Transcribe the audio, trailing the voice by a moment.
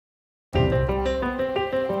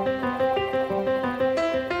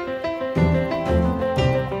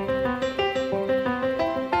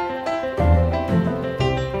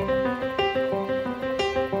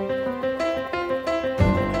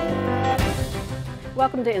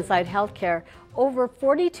Welcome to Inside Healthcare. Over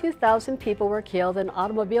 42,000 people were killed in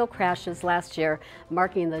automobile crashes last year,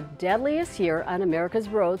 marking the deadliest year on America's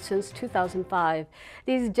roads since 2005.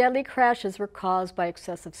 These deadly crashes were caused by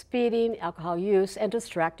excessive speeding, alcohol use, and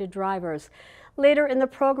distracted drivers. Later in the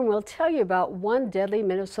program, we'll tell you about one deadly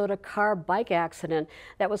Minnesota car-bike accident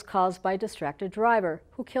that was caused by a distracted driver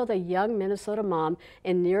who killed a young Minnesota mom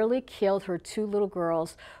and nearly killed her two little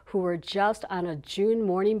girls who were just on a June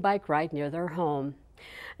morning bike ride near their home.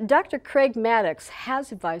 Dr. Craig Maddox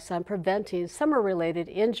has advice on preventing summer-related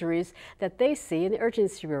injuries that they see in the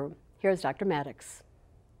urgency room. Here's Dr. Maddox.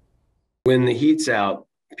 When the heat's out,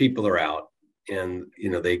 people are out and,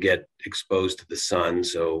 they get exposed to the sun.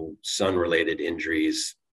 So sun-related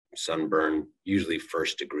injuries, sunburn, usually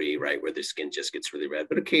first degree, right, where the skin just gets really red,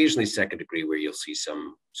 but occasionally second degree where you'll see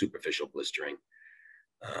some superficial blistering.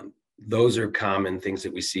 Those are common things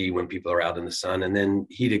that we see when people are out in the sun. And then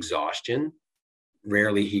heat exhaustion.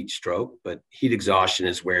 Rarely heat stroke, but heat exhaustion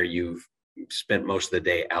is where you've spent most of the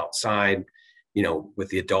day outside. With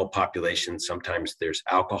the adult population, sometimes there's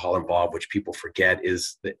alcohol involved, which people forget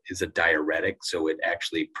is a diuretic. So it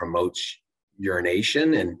actually promotes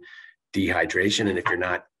urination and dehydration. And if you're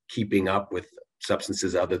not keeping up with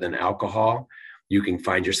substances other than alcohol, you can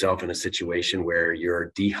find yourself in a situation where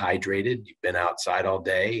you're dehydrated, you've been outside all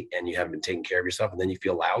day and you haven't been taking care of yourself, and then you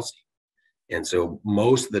feel lousy. And so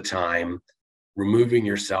most of the time, removing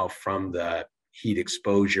yourself from the heat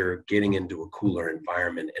exposure, getting into a cooler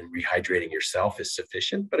environment and rehydrating yourself is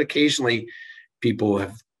sufficient. But occasionally people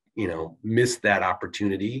have, missed that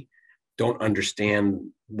opportunity, don't understand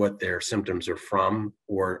what their symptoms are from,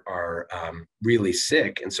 or are really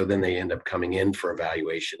sick. And so then they end up coming in for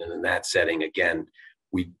evaluation. And in that setting, again,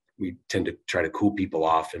 we tend to try to cool people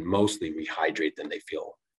off and mostly rehydrate them. They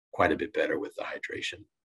feel quite a bit better with the hydration.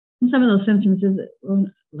 And some of those symptoms, is it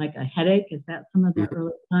like a headache? Is that some of the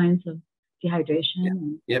early signs of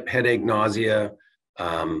dehydration? Yep, headache, nausea,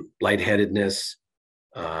 lightheadedness.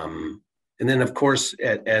 And then, of course,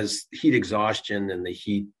 as heat exhaustion and the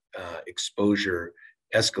heat exposure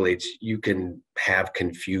escalates, you can have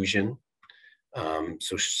confusion.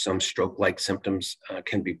 So some stroke-like symptoms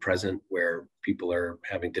can be present where people are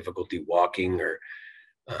having difficulty walking or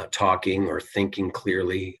talking or thinking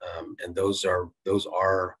clearly. And those are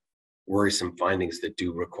worrisome findings that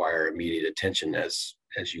do require immediate attention,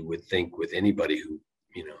 as you would think with anybody who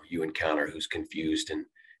you encounter who's confused and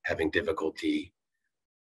having difficulty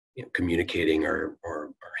communicating or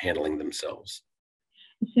handling themselves.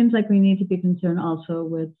 It seems like we need to be concerned also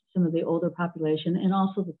with some of the older population and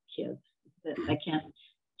also the kids.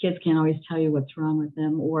 Kids can't always tell you what's wrong with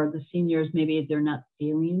them, or the seniors, maybe they're not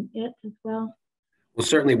feeling it as well. Well,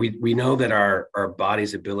 certainly we know that our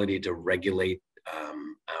body's ability to regulate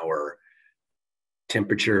our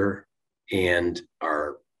temperature and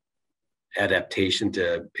our adaptation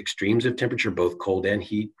to extremes of temperature, both cold and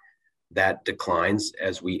heat, that declines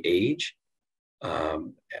as we age.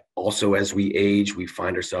 Also, as we age, we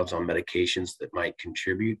find ourselves on medications that might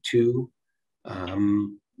contribute to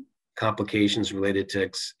complications related to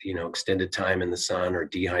extended time in the sun or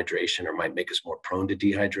dehydration, or might make us more prone to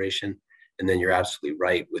dehydration. And then you're absolutely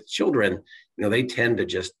right. With children, they tend to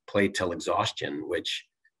just play till exhaustion, which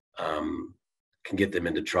can get them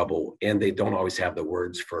into trouble. And they don't always have the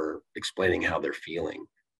words for explaining how they're feeling.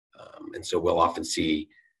 And so we'll often see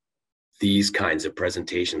these kinds of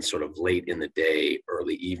presentations sort of late in the day,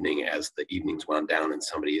 early evening, as the evening's wound down and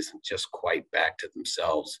somebody isn't just quite back to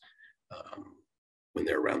themselves when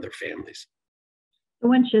they're around their families. So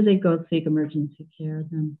when should they go seek emergency care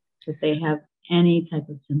then, if they have any type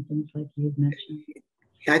of symptoms like you've mentioned?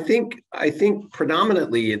 I think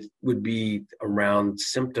predominantly it would be around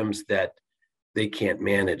symptoms that they can't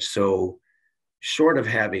manage. So short of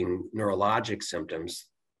having neurologic symptoms,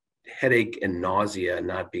 headache and nausea,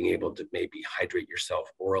 not being able to maybe hydrate yourself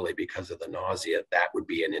orally because of the nausea, that would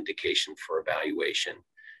be an indication for evaluation.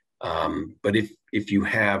 But if you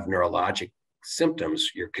have neurologic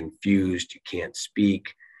symptoms, you're confused, you can't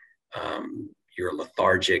speak, you're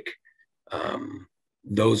lethargic,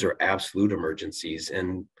 those are absolute emergencies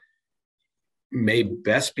and may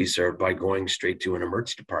best be served by going straight to an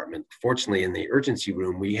emergency department. Fortunately, in the urgency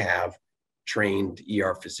room, we have trained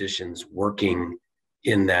ER physicians working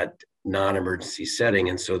in that non-emergency setting.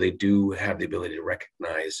 And so they do have the ability to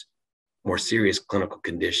recognize more serious clinical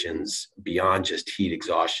conditions beyond just heat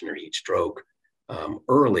exhaustion or heat stroke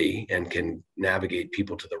early, and can navigate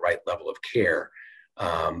people to the right level of care.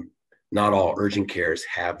 Not all urgent cares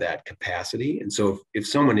have that capacity. And so if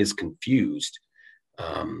someone is confused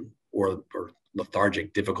or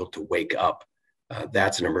lethargic, difficult to wake up,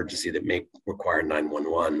 that's an emergency that may require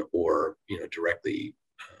 911 or, directly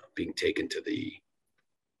being taken to the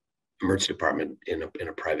emergency department in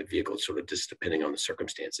a private vehicle, sort of just depending on the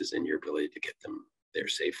circumstances and your ability to get them there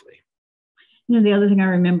safely. The other thing I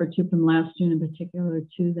remember too from last June in particular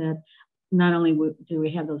too, that not only do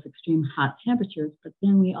we have those extreme hot temperatures, but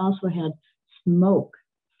then we also had smoke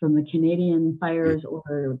from the Canadian fires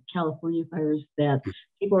or California fires that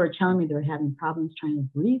people were telling me they were having problems trying to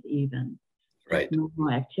breathe even. Right.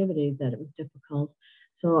 Normal activity, that it was difficult.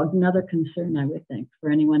 So another concern, I would think, for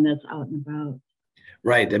anyone that's out and about.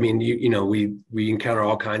 Right. I mean, we encounter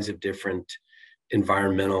all kinds of different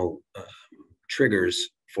environmental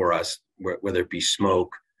triggers for us, whether it be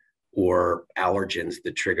smoke or allergens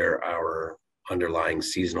that trigger our underlying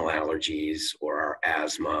seasonal allergies or our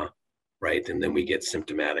asthma, right? And then we get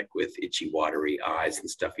symptomatic with itchy, watery eyes and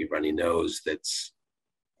stuffy, runny nose. That's,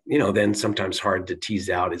 then sometimes hard to tease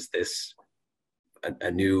out. Is this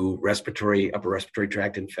a new upper respiratory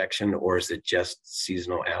tract infection, or is it just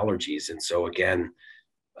seasonal allergies? And so again,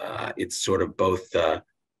 it's sort of both the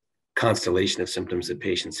constellation of symptoms that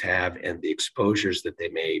patients have and the exposures that they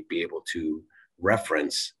may be able to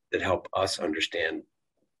reference that help us understand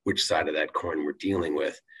which side of that coin we're dealing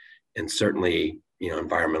with. And certainly,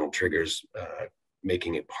 environmental triggers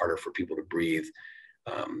making it harder for people to breathe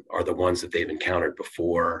are the ones that they've encountered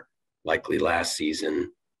before, likely last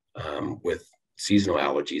season, with seasonal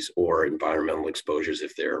allergies or environmental exposures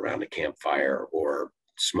if they're around a campfire, or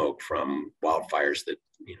smoke from wildfires that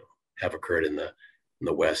have occurred in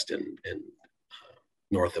the west and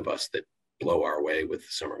north of us that blow our way with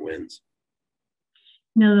summer winds.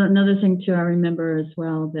 Another thing too, I remember as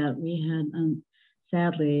well that we had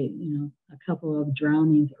sadly, a couple of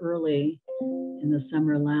drownings early in the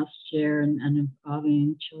summer last year, and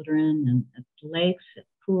involving children and at lakes, at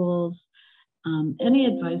pools. Any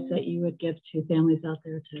advice that you would give to families out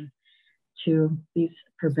there to these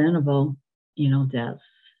preventable, deaths?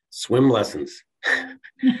 Swim lessons.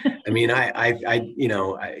 I mean,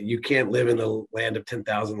 you can't live in the land of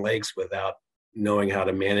 10,000 lakes without knowing how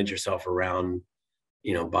to manage yourself around,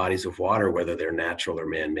 bodies of water, whether they're natural or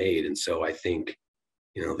man-made. And so I think,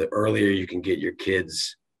 the earlier you can get your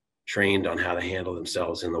kids trained on how to handle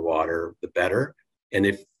themselves in the water, the better. And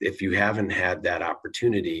if you haven't had that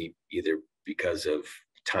opportunity, either because of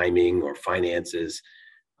timing or finances,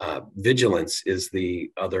 vigilance is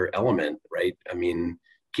the other element, right? I mean,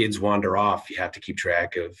 kids wander off. You have to keep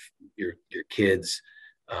track of your kids.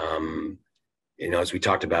 As we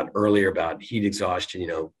talked about earlier about heat exhaustion,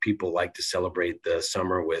 people like to celebrate the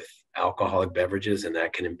summer with alcoholic beverages, and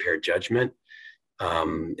that can impair judgment.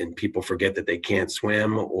 And people forget that they can't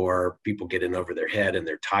swim, or people get in over their head and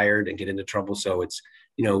they're tired and get into trouble. So it's,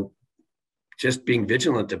 just being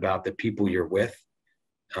vigilant about the people you're with,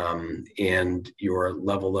 and your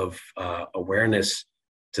level of awareness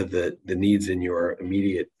to the needs in your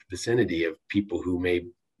immediate vicinity of people who may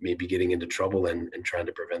be getting into trouble, and trying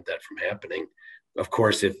to prevent that from happening. Of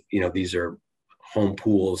course, if these are home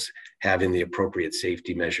pools, having the appropriate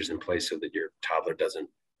safety measures in place so that your toddler doesn't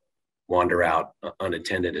wander out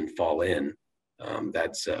unattended and fall in.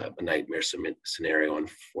 That's a nightmare scenario,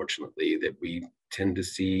 unfortunately, that we tend to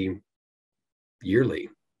see yearly.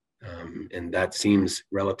 And that seems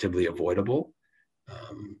relatively avoidable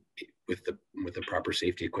with the proper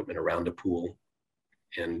safety equipment around a pool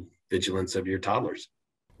and vigilance of your toddlers.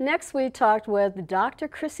 Next, we talked with Dr.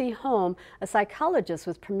 Chrissy Holm, a psychologist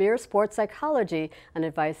with Premier Sports Psychology, on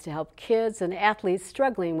advice to help kids and athletes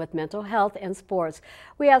struggling with mental health and sports.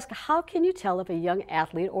 We asked, how can you tell if a young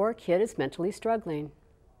athlete or a kid is mentally struggling?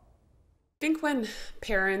 I think when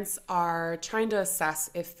parents are trying to assess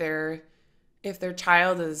if their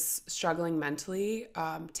child is struggling mentally,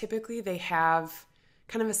 typically they have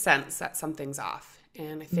kind of a sense that something's off.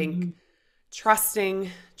 And I think trusting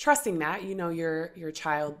that your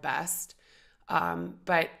child best,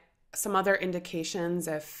 but some other indications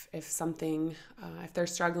if they're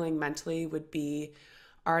struggling mentally would be,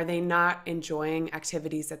 are they not enjoying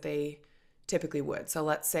activities that they typically would? So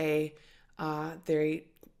let's say they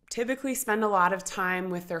typically spend a lot of time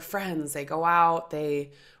with their friends. They go out,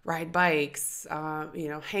 they ride bikes,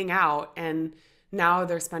 hang out, and now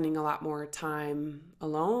they're spending a lot more time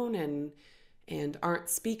alone and aren't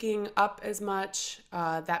speaking up as much.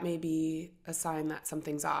 That may be a sign that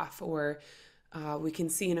something's off. Or we can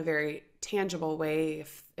see in a very tangible way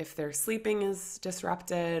if their sleeping is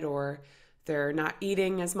disrupted, or they're not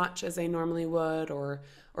eating as much as they normally would, or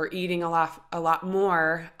eating a lot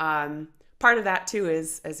more. Part of that too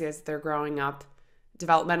is as they're growing up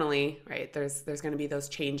developmentally, right? There's going to be those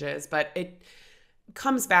changes, but it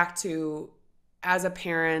comes back to as a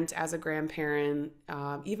parent, as a grandparent,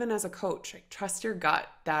 even as a coach, like, trust your gut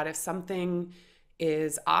that if something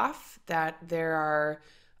is off, that there are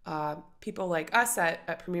people like us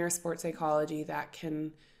at Premier Sports Psychology that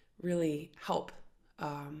can really help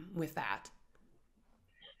with that.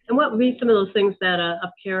 And what would be some of those things that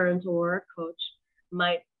a parent or a coach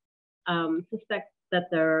might suspect that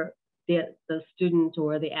the student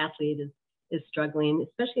or the athlete is struggling,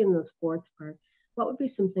 especially in the sports part? What would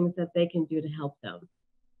be some things that they can do to help them?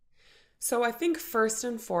 So I think first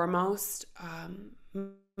and foremost,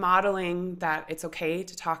 modeling that it's okay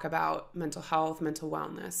to talk about mental health, mental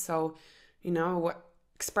wellness. So,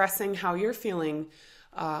 expressing how you're feeling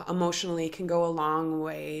emotionally can go a long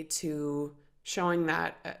way to showing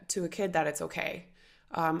that to a kid that it's okay.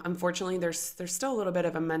 Unfortunately, there's still a little bit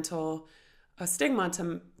of a stigma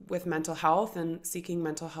with mental health and seeking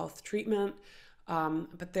mental health treatment,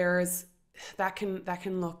 but that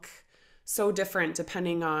can look so different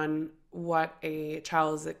depending on what a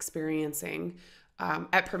child is experiencing.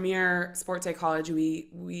 At Premier Sports Psychology,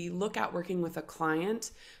 we look at working with a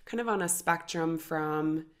client kind of on a spectrum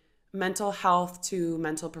from mental health to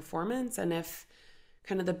mental performance. And if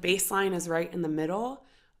kind of the baseline is right in the middle,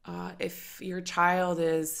 if your child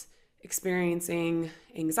is experiencing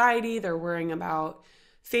anxiety, they're worrying about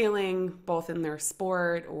failing both in their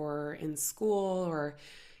sport or in school, or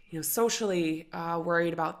socially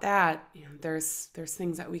worried about that, there's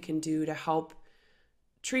things that we can do to help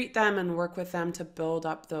treat them and work with them to build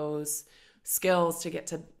up those skills to get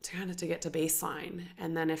to baseline.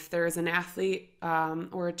 And then if there's an athlete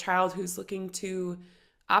or a child who's looking to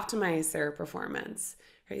optimize their performance,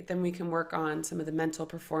 right, then we can work on some of the mental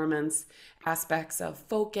performance aspects of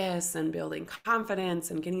focus and building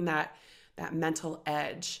confidence and getting that mental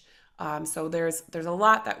edge. So there's a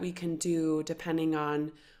lot that we can do depending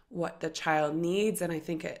on what the child needs. And I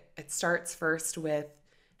think it starts first with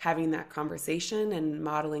having that conversation and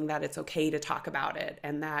modeling that it's okay to talk about it,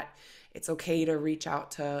 and that it's okay to reach out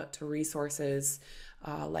to resources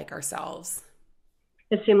like ourselves.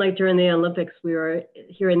 It seemed like during the Olympics, we were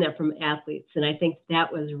hearing that from athletes. And I think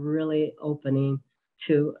that was really opening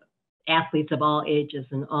to athletes of all ages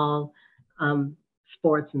and all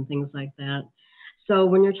sports and things like that. So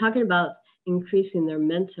when you're talking about increasing their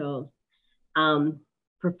mental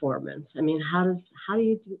performance, I mean, how do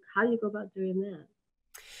you go about doing that?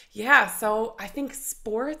 Yeah, so I think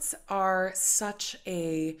sports are such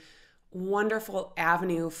a wonderful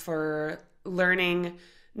avenue for learning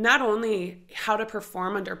not only how to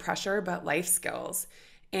perform under pressure, but life skills.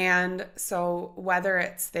 And so whether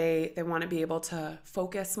it's they want to be able to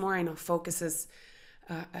focus more, I know focus is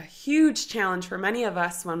a huge challenge for many of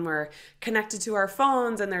us when we're connected to our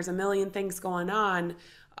phones and there's a million things going on.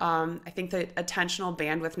 I think the attentional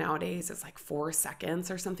bandwidth nowadays is like 4 seconds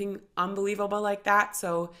or something unbelievable like that.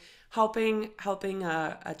 So helping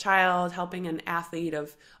a child, helping an athlete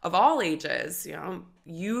of all ages,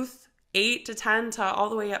 youth, 8 to 10 to all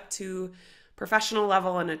the way up to professional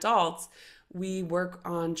level and adults, we work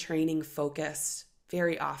on training focus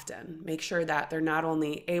very often. Make sure that they're not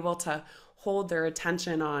only able to hold their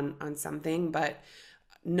attention on something, but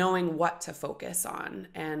knowing what to focus on,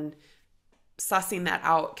 and sussing that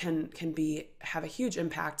out can have a huge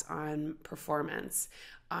impact on performance.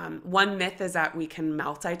 One myth is that we can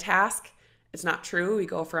multitask. It's not true. We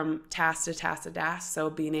go from task to task to task. So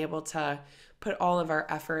being able to put all of our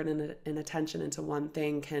effort and attention into one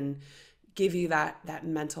thing can give you that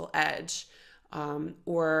mental edge.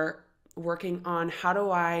 Or working on how do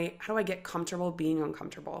I get comfortable being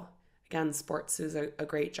uncomfortable. Again, sports is a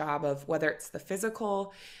great job of, whether it's the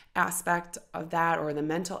physical aspect of that or the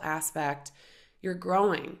mental aspect, you're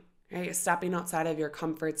growing, right? Stepping outside of your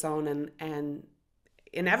comfort zone, and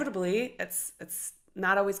inevitably it's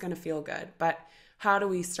not always going to feel good, but how do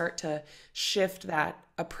we start to shift that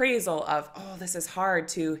appraisal of, oh, this is hard,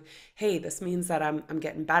 to, hey, this means that I'm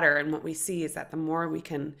getting better. And what we see is that the more we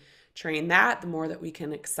can train that, the more that we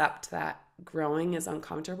can accept that growing is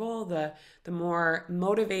uncomfortable, the more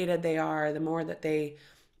motivated they are, the more that they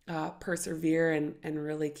persevere and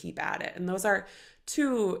really keep at it. And those are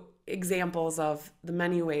two examples of the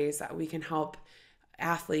many ways that we can help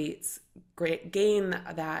athletes gain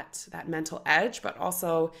that mental edge, but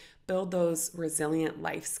also build those resilient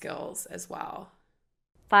life skills as well.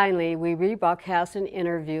 Finally, we rebroadcast an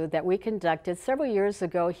interview that we conducted several years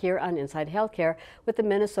ago here on Inside Healthcare with the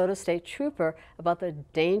Minnesota State Trooper about the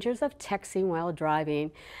dangers of texting while driving.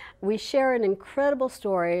 We share an incredible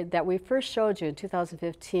story that we first showed you in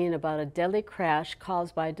 2015 about a deadly crash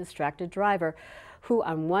caused by a distracted driver who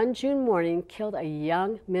on one June morning killed a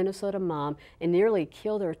young Minnesota mom and nearly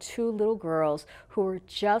killed her 2 little girls who were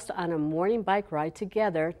just on a morning bike ride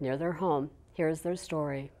together near their home. Here's their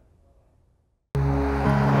story.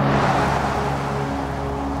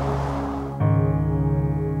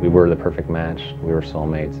 We were the perfect match. We were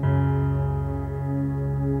soulmates.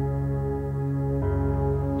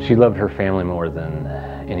 She loved her family more than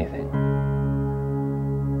anything.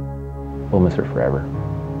 We'll miss her forever.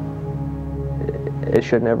 It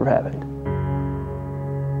should never have happened.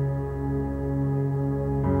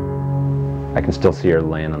 I can still see her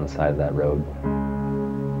laying on the side of that road.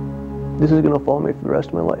 This is going to follow me for the rest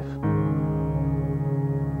of my life.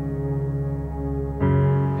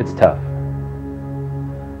 It's tough.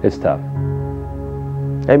 It's tough.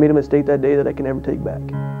 I made a mistake that day that I can never take back.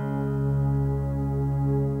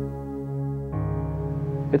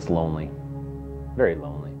 It's lonely. Very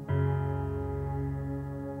lonely.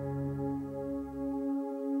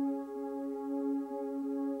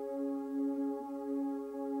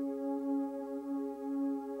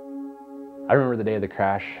 I remember the day of the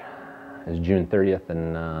crash. It was June 30th,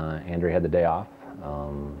 and Andrea had the day off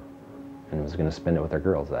and was going to spend it with our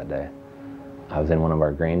girls that day. I was in one of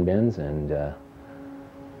our grain bins, and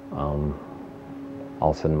all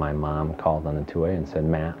of a sudden my mom called on the 2-way and said,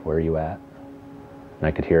 "Matt, where are you at?" And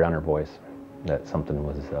I could hear it on her voice that something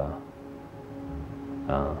was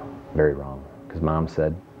very wrong, because Mom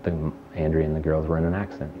said Andrea and the girls were in an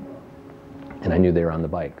accident. And I knew they were on the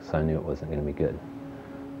bike, so I knew it wasn't going to be good.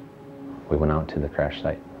 We went out to the crash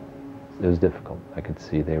site. It was difficult. I could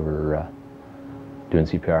see they were doing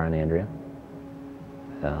CPR on Andrea.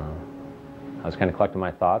 I was kind of collecting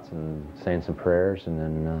my thoughts and saying some prayers, and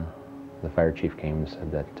then the fire chief came and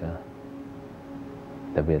said that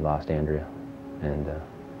we had lost Andrea, and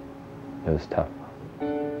it was tough.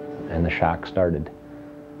 And the shock started.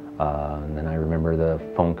 And then I remember the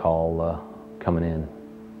phone call coming in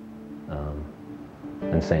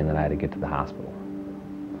and saying that I had to get to the hospital.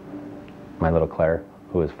 My little Claire,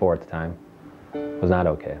 who was 4 at the time, was not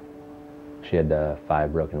okay. She had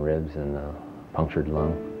 5 broken ribs and a punctured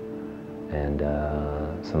lung, and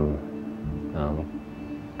some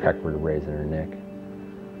cracked vertebrae in her neck.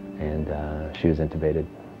 And she was intubated.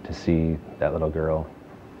 To see that little girl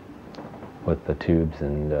with the tubes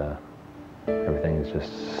and everything is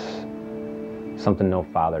just something no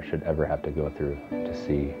father should ever have to go through. To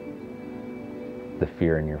see the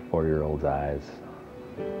fear in your 4-year-old's eyes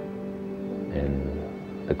and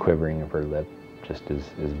the quivering of her lip just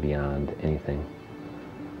is beyond anything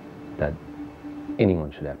that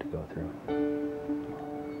anyone should have to go through.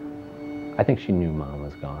 I think she knew Mom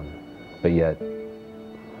was gone, but yet,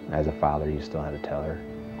 as a father, you still had to tell her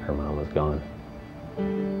her mom was gone.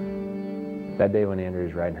 That day when Andrea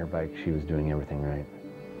was riding her bike, she was doing everything right.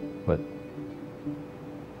 But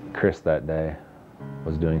Chris that day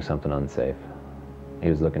was doing something unsafe. He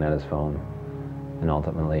was looking at his phone and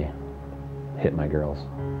ultimately hit my girls.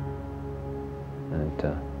 And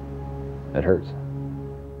it hurts.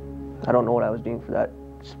 I don't know what I was doing for that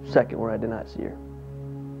second where I did not see her.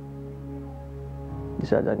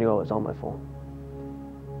 Besides, I knew I was on my phone.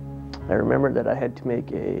 I remember that I had to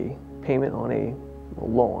make a payment on a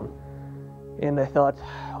loan, and I thought,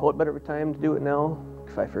 what better time to do it now?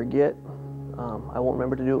 If I forget, I won't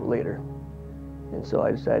remember to do it later. And so I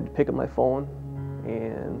decided to pick up my phone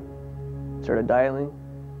and started dialing.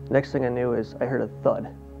 Next thing I knew is I heard a thud.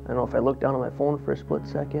 I don't know if I looked down on my phone for a split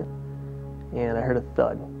second, and I heard a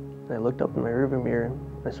thud. And I looked up in my rearview mirror and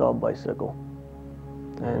I saw a bicycle.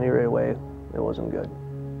 And I knew right away it wasn't good.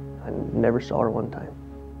 I never saw her one time.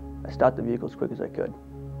 I stopped the vehicle as quick as I could.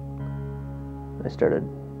 I started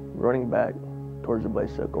running back towards the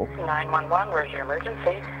bicycle. 911, where's your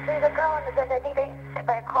emergency? There's a girl in the bed. I think they hit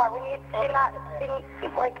by a car. You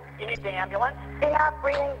need the ambulance? She's not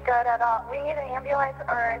breathing good at all. We need an ambulance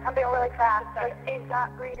or something really fast. She's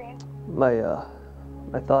not breathing.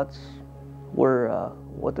 My thoughts were,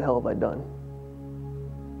 what the hell have I done?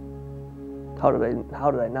 How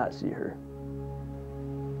did I not see her?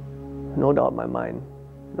 No doubt in my mind,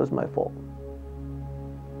 it was my fault.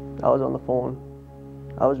 I was on the phone.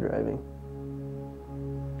 I was driving.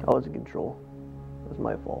 I was in control. It was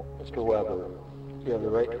my fault. Mr. Weber, you have the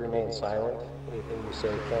right to remain silent. Anything you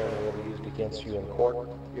say can will be used against you in court.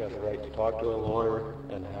 You have the right to talk to a lawyer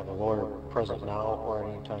and have a lawyer present now or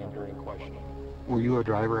any time during questioning. Were you a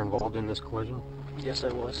driver involved in this collision? Yes, I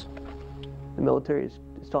was. The military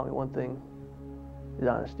has taught me one thing, is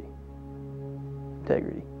honesty,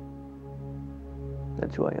 integrity.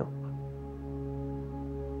 That's who I am.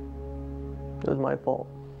 It was my fault.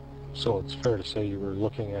 So it's fair to say you were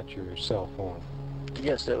looking at your cell phone?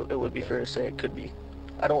 Yes, it would be fair to say it could be.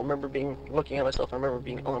 I don't remember looking at myself. I remember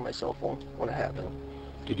being on my cell phone when it happened.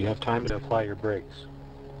 Did you have time to apply your brakes?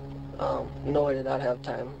 No, I did not have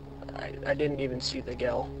time. I didn't even see the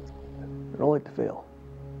gal. I don't like to fail.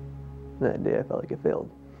 That day I felt like I failed.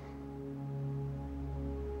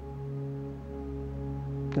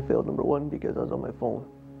 I failed, number one, because I was on my phone.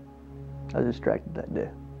 I was distracted that day.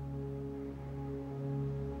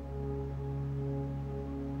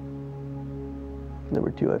 Number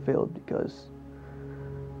two, I failed because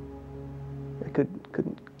I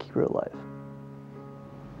couldn't keep her alive.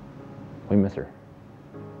 We miss her.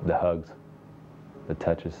 The hugs, the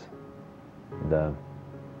touches, the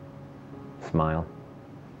smile,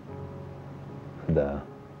 the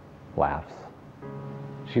laughs.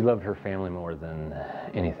 She loved her family more than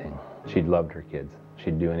anything. She loved her kids.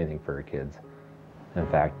 She'd do anything for her kids. In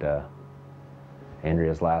fact,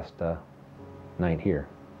 Andrea's last night here,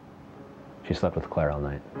 she slept with Claire all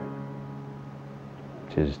night.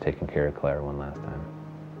 She was just taking care of Claire one last time.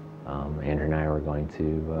 Andrea and I were going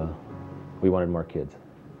to, we wanted more kids.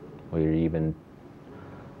 We even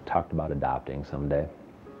talked about adopting someday,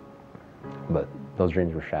 but those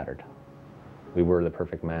dreams were shattered. We were the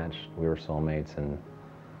perfect match, we were soulmates, and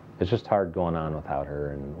it's just hard going on without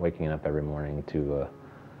her and waking up every morning to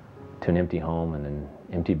an empty home and an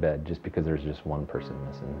empty bed just because there's just one person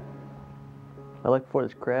missing. I like before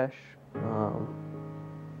this crash,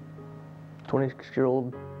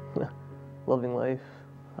 26-year-old, loving life,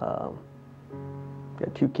 got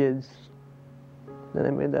 2 kids. Then I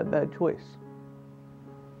made that bad choice.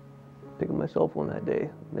 Pick up my cell phone that day,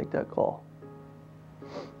 make that call.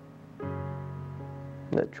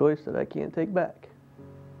 That choice that I can't take back.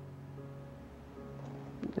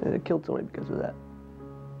 And it killed somebody because of that.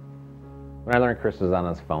 When I learned Chris was on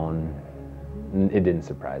his phone, it didn't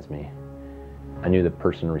surprise me. I knew the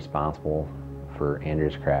person responsible for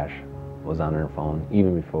Andrea's crash was on her phone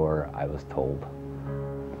even before I was told.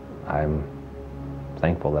 I'm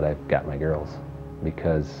thankful that I've got my girls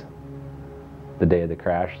because the day of the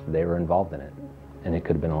crash, they were involved in it, and it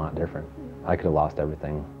could have been a lot different. I could have lost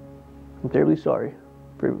everything. I'm terribly sorry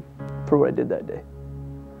for what I did that day.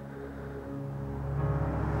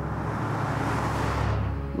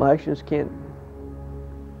 My actions can't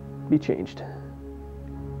be changed,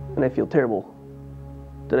 and I feel terrible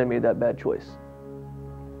that I made that bad choice.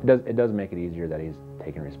 It does make it easier that he's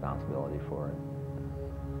taking responsibility for it,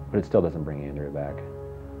 but it still doesn't bring Andrea back.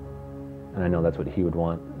 And I know that's what he would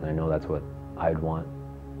want, and I know that's what I'd want.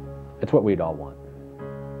 It's what we'd all want.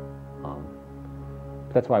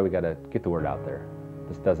 But that's why we got to get the word out there.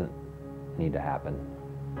 This doesn't need to happen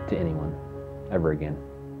to anyone ever again.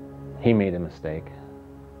 He made a mistake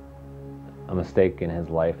in his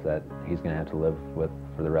life that he's going to have to live with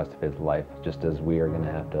for the rest of his life, just as we are going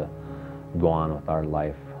to have to go on with our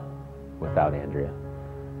life without Andrea,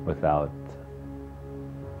 without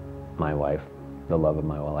my wife, the love of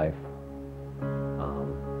my life,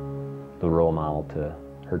 the role model to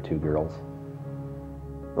her 2 girls.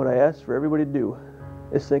 What I ask for everybody to do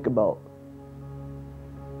is think about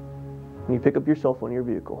when you pick up your cell phone in your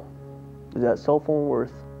vehicle, is that cell phone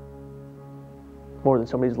worth more than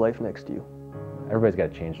somebody's life next to you? Everybody's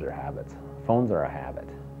got to change their habits. Phones are a habit.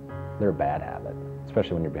 They're a bad habit,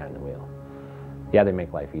 especially when you're behind the wheel. Yeah, they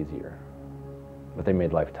make life easier, but they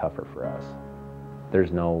made life tougher for us.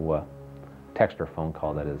 There's no text or phone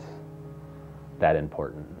call that is that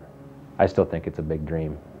important. I still think it's a big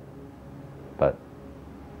dream, but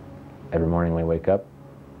every morning we wake up,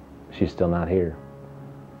 she's still not here.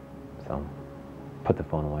 So, put the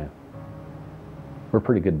phone away. We're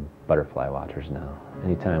pretty good butterfly watchers now.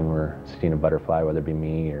 Anytime we're seeing a butterfly, whether it be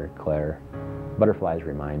me or Claire, butterflies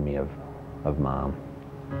remind me of Mom,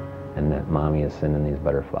 and that Mommy is sending these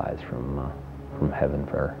butterflies from heaven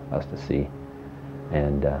for us to see.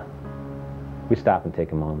 And we stop and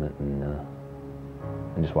take a moment and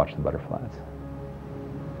just watch the butterflies.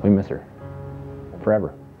 We miss her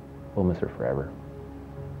forever. We'll miss her forever.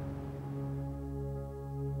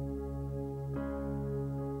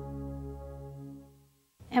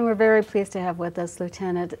 And we're very pleased to have with us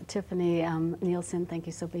Lieutenant Tiffany Nielsen. Thank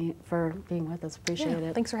you for being with us. Appreciate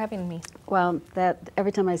it. Thanks for having me. Well,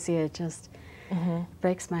 every time I see it, just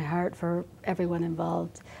breaks my heart for everyone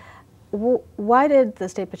involved. Why did the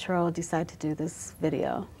State Patrol decide to do this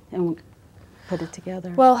video and put it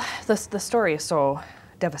together? Well, the story is so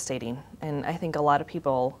devastating. And I think a lot of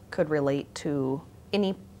people could relate to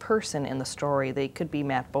any person in the story. They could be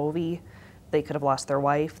Matt Bovee, they could have lost their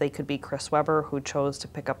wife, they could be Chris Webber, who chose to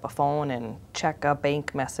pick up a phone and check a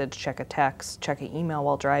bank message, check a text, check an email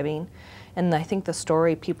while driving. And I think the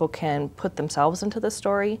story, people can put themselves into the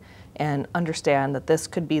story and understand that this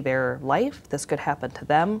could be their life, this could happen to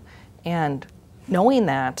them, and knowing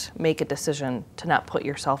that, make a decision to not put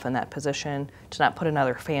yourself in that position, to not put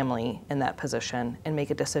another family in that position, and make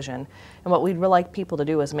a decision. And what we'd really like people to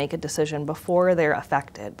do is make a decision before they're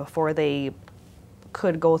affected, before they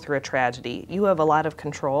could go through a tragedy. You have a lot of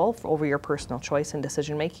control over your personal choice and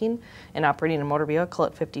decision making, and operating a motor vehicle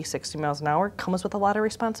at 50, 60 miles an hour comes with a lot of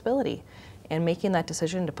responsibility. And making that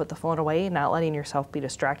decision to put the phone away, not letting yourself be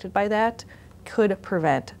distracted by that, could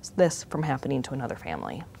prevent this from happening to another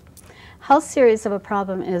family. How serious of a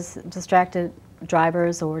problem is distracted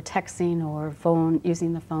drivers or texting or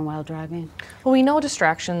using the phone while driving? Well, we know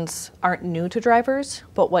distractions aren't new to drivers,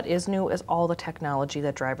 but what is new is all the technology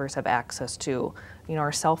that drivers have access to. You know,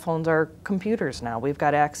 our cell phones are computers now. We've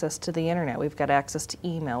got access to the internet, we've got access to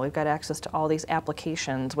email, we've got access to all these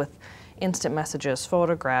applications with instant messages,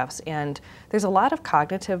 photographs, and there's a lot of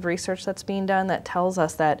cognitive research that's being done that tells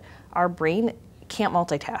us that our brain can't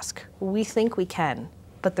multitask. We think we can,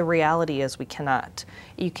 but the reality is we cannot.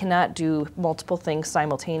 You cannot do multiple things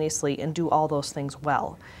simultaneously and do all those things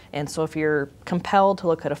well. And so if you're compelled to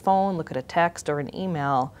look at a phone, look at a text or an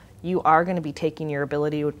email, you are going to be taking your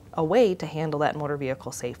ability away to handle that motor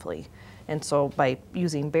vehicle safely. And so by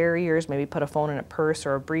using barriers, maybe put a phone in a purse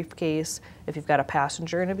or a briefcase. If you've got a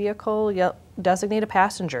passenger in a vehicle, you'll designate a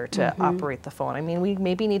passenger to operate the phone. I mean, we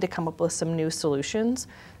maybe need to come up with some new solutions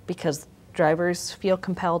because drivers feel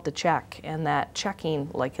compelled to check, and that checking,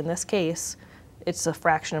 like in this case, it's a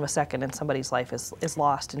fraction of a second and somebody's life is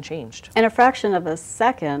lost and changed. In a fraction of a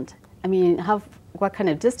second, I mean, what kind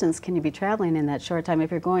of distance can you be traveling in that short time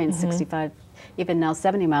if you're going 65, even now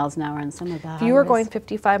 70 miles an hour on some of the highways? If you were going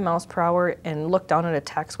 55 miles per hour and look down at a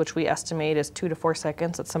text, which we estimate is 2 to 4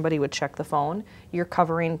 seconds that somebody would check the phone, you're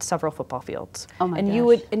covering several football fields. Oh my gosh.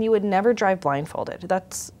 You would never drive blindfolded.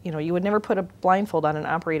 That's, you know, you would never put a blindfold on and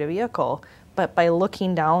operate a vehicle, but by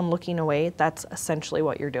looking down, looking away, that's essentially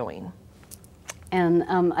what you're doing. And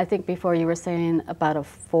I think before you were saying about a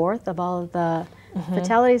fourth of all of the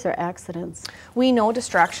fatalities or accidents. We know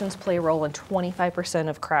distractions play a role in 25%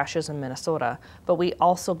 of crashes in Minnesota, but we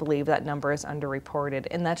also believe that number is underreported,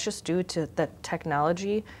 and that's just due to the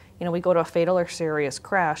technology. You know, we go to a fatal or serious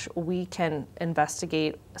crash, we can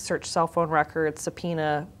investigate, search cell phone records,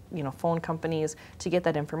 subpoena, you know, phone companies to get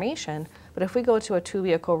that information. But if we go to a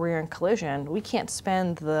two-vehicle rear-end collision, we can't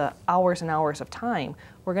spend the hours and hours of time.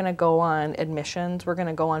 We're going to go on admissions. We're going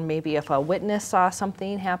to go on maybe if a witness saw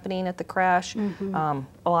something happening at the crash. A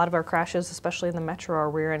lot of our crashes, especially in the metro, are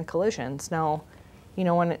rear-end collisions. Now, you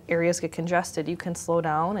know, when areas get congested, you can slow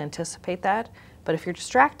down, anticipate that. But if you're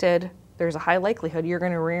distracted, there's a high likelihood you're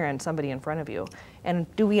going to rear-end somebody in front of you.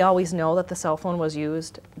 And do we always know that the cell phone was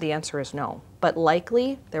used? The answer is no. But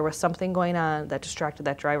likely, there was something going on that distracted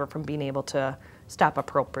that driver from being able to stop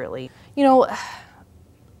appropriately. You know,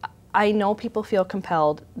 I know people feel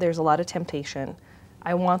compelled. There's a lot of temptation.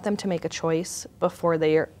 I want them to make a choice before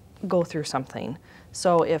they go through something.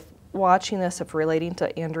 So if watching this, if relating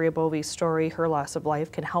to Andrea Bovee's story, her loss of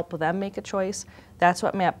life, can help them make a choice, that's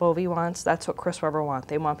what Matt Bovee wants, that's what Chris Webber wants.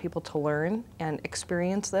 They want people to learn and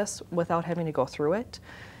experience this without having to go through it.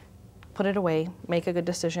 Put it away, make a good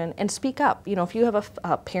decision, and speak up. You know, if you have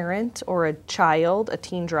a parent or a child, a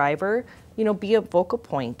teen driver, you know, be a vocal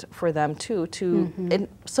point for them too, to and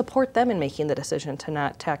support them in making the decision to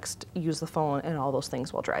not text, use the phone, and all those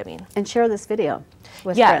things while driving. And share this video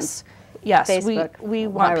with friends. Yes, Facebook, we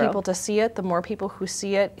want viral. people to see it. The more people who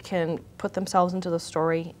see it can put themselves into the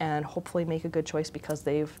story and hopefully make a good choice because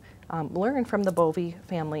they've learned from the Bovee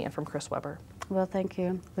family and from Chris Webber. Well, thank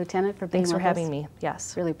you, Lieutenant, for being Thanks for with having us. me.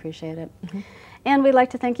 Yes. Really appreciate it. And we'd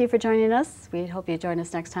like to thank you for joining us. We hope you join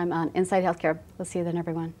us next time on Inside Healthcare. We'll see you then,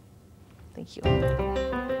 everyone. Thank you.